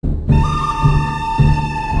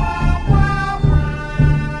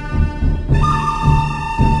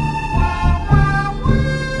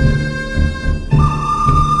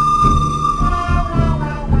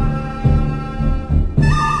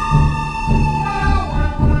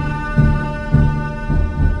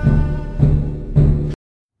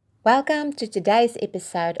Welcome to today's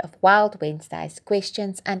episode of Wild Wednesdays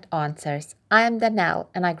Questions and Answers. I am Danelle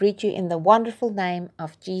and I greet you in the wonderful name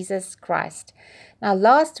of Jesus Christ. Now,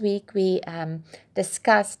 last week we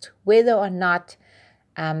discussed whether or not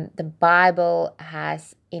the Bible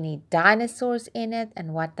has any dinosaurs in it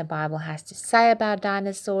and what the Bible has to say about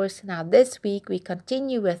dinosaurs. Now, this week we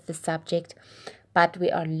continue with the subject, but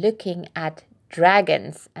we are looking at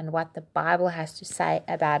dragons and what the Bible has to say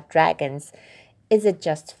about dragons. Is it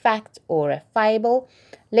just fact or a fable?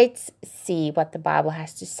 Let's see what the Bible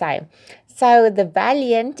has to say. So, the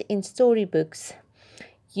valiant in storybooks.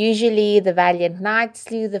 Usually, the valiant knight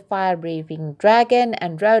slew the fire-breathing dragon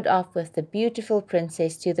and rode off with the beautiful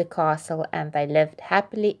princess to the castle, and they lived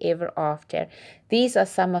happily ever after. These are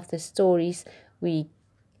some of the stories we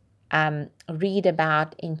read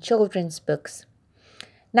about in children's books.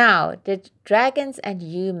 Now, did dragons and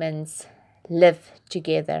humans live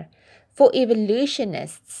together? For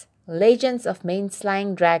evolutionists, legends of men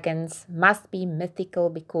slaying dragons must be mythical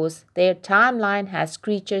because their timeline has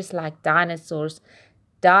creatures like dinosaurs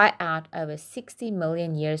die out over 60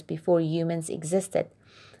 million years before humans existed.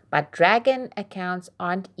 But dragon accounts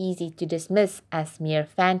aren't easy to dismiss as mere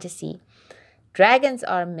fantasy. Dragons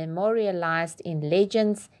are memorialized in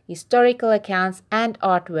legends, historical accounts, and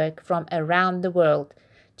artwork from around the world.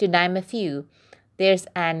 To name a few, there's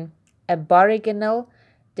an aboriginal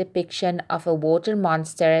depiction of a water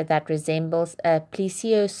monster that resembles a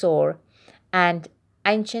plesiosaur, and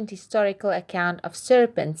ancient historical account of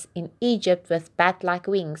serpents in Egypt with bat-like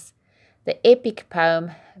wings. The epic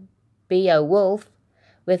poem Beowulf,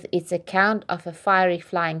 with its account of a fiery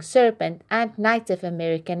flying serpent, and Native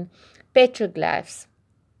American petroglyphs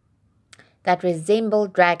that resemble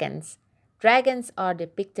dragons. Dragons are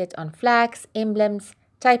depicted on flags, emblems,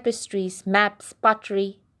 tapestries, maps,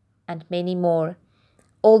 pottery, and many more.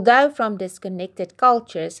 Although from disconnected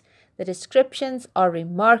cultures, the descriptions are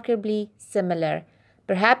remarkably similar,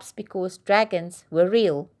 perhaps because dragons were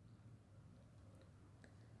real.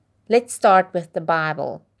 Let's start with the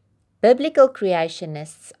Bible. Biblical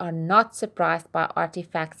creationists are not surprised by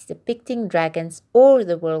artifacts depicting dragons or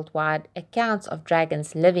the worldwide accounts of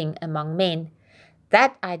dragons living among men.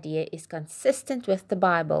 That idea is consistent with the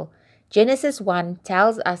Bible. Genesis 1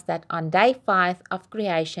 tells us that on day 5 of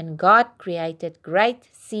creation, God created great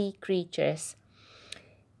sea creatures.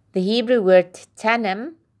 The Hebrew word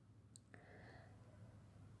tanim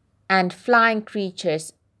and flying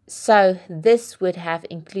creatures, so this would have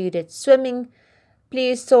included swimming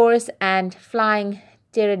plesiosaurs and flying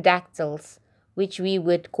pterodactyls, which we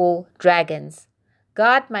would call dragons.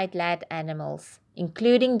 God made land animals,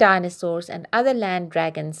 including dinosaurs and other land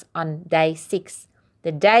dragons, on day 6,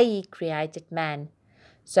 the day He created man.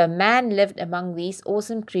 So man lived among these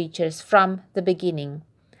awesome creatures from the beginning.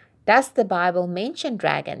 Does the Bible mention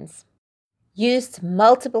dragons? Used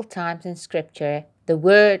multiple times in Scripture,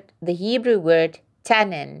 the Hebrew word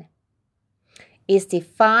tannin, is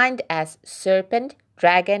defined as serpent,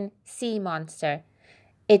 dragon, sea monster.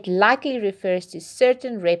 It likely refers to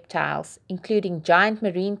certain reptiles, including giant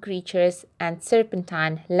marine creatures and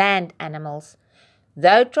serpentine land animals.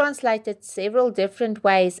 Though translated several different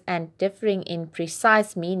ways and differing in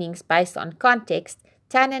precise meanings based on context,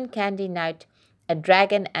 tannin can denote a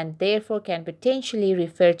dragon and therefore can potentially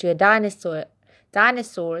refer to a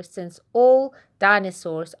dinosaur since all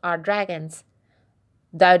dinosaurs are dragons,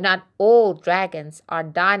 though not all dragons are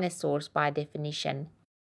dinosaurs by definition.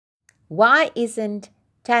 Why isn't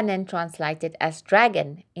tannin translated as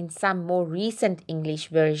dragon in some more recent English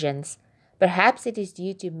versions? Perhaps it is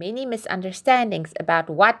due to many misunderstandings about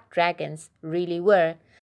what dragons really were.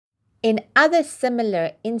 In other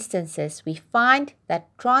similar instances, we find that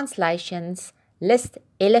translations list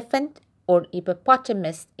elephant or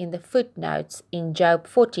hippopotamus in the footnotes in Job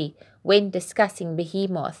 40 when discussing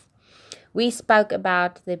behemoth. We spoke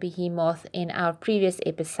about the behemoth in our previous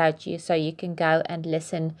episode, so you can go and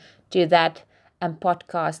listen to that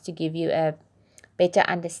podcast to give you a better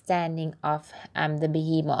understanding of the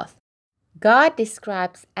behemoth. God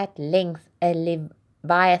describes at length a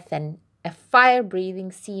leviathan, a fire-breathing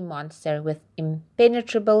sea monster with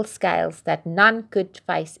impenetrable scales that none could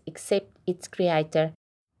face except its creator.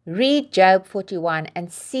 Read Job 41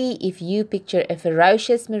 and see if you picture a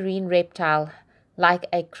ferocious marine reptile like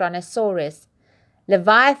a Kronosaurus.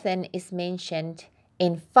 Leviathan is mentioned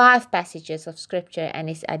in 5 passages of Scripture and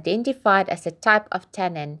is identified as a type of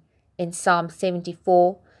tannin in Psalm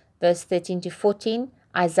 74, verse 13 to 14,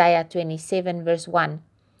 Isaiah 27, verse 1.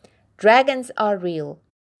 Dragons are real,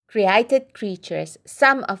 created creatures,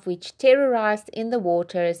 some of which terrorized in the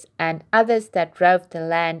waters and others that roved the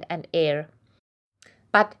land and air.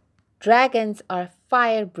 But dragons are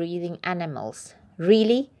fire-breathing animals.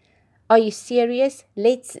 Really? Are you serious?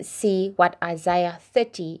 Let's see what Isaiah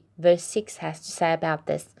 30 verse 6 has to say about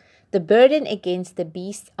this. The burden against the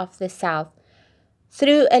beasts of the south,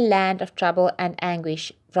 through a land of trouble and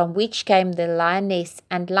anguish, from which came the lioness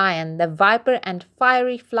and lion, the viper and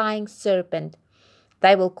fiery flying serpent.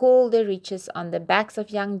 They will call their riches on the backs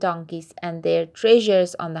of young donkeys, and their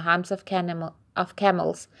treasures on the humps of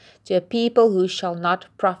camels, to a people who shall not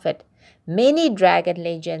profit. Many dragon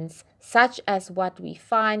legends, such as what we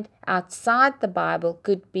find outside the Bible,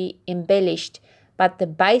 could be embellished, but the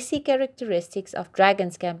basic characteristics of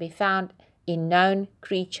dragons can be found in known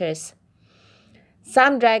creatures.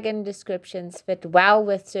 Some dragon descriptions fit well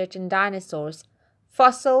with certain dinosaurs.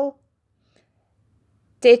 Fossil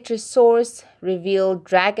pterosaurs reveal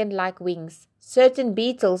dragon-like wings. Certain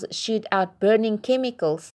beetles shoot out burning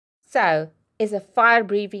chemicals. So, is a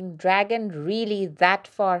fire-breathing dragon really that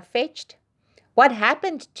far-fetched? What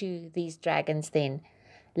happened to these dragons then?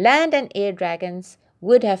 Land and air dragons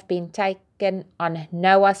would have been taken on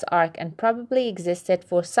Noah's Ark and probably existed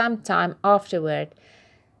for some time afterward,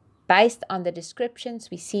 based on the descriptions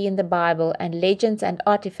we see in the Bible and legends and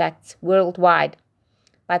artifacts worldwide.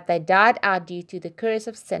 But they died out due to the curse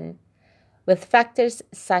of sin, with factors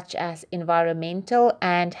such as environmental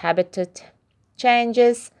and habitat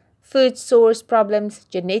changes, food source problems,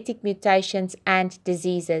 genetic mutations, and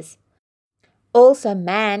diseases. Also,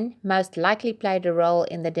 man most likely played a role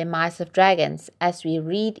in the demise of dragons, as we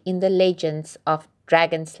read in the legends of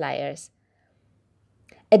dragon slayers.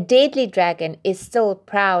 A deadly dragon is still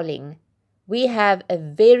prowling. We have a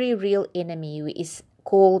very real enemy who is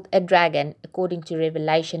called a dragon, according to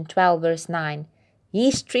Revelation 12 verse 9.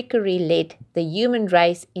 His trickery led the human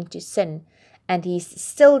race into sin, and he is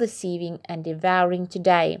still deceiving and devouring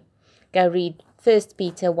today. Go read 1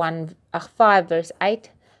 Peter 5 verse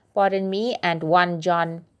 8, and 1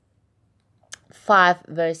 John 5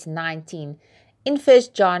 verse 19. In 1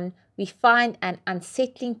 John, we find an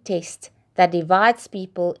unsettling test that divides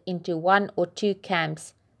people into one or two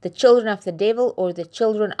camps, the children of the devil or the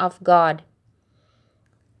children of God.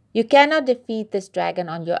 You cannot defeat this dragon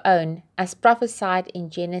on your own. As prophesied in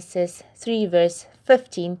Genesis 3 verse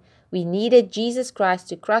 15, we needed Jesus Christ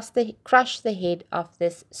to crush the head of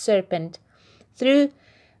this serpent. Through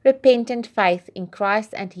repentant faith in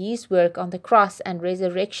Christ and his work on the cross and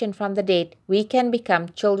resurrection from the dead, we can become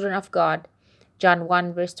children of God. John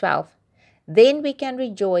 1 verse 12. Then we can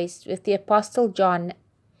rejoice with the Apostle John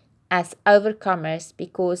as overcomers,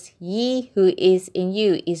 because he who is in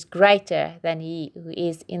you is greater than he who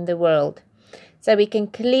is in the world. So we can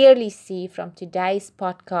clearly see from today's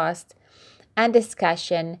podcast and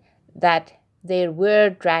discussion that there were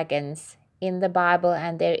dragons in the Bible,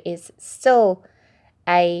 and there is still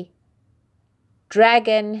a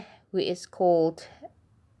dragon who is called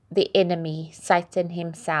the enemy, Satan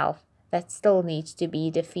himself, that still needs to be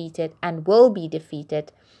defeated and will be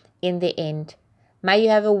defeated in the end. May you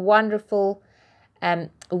have a wonderful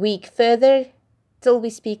week further. Till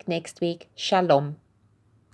we speak next week. Shalom.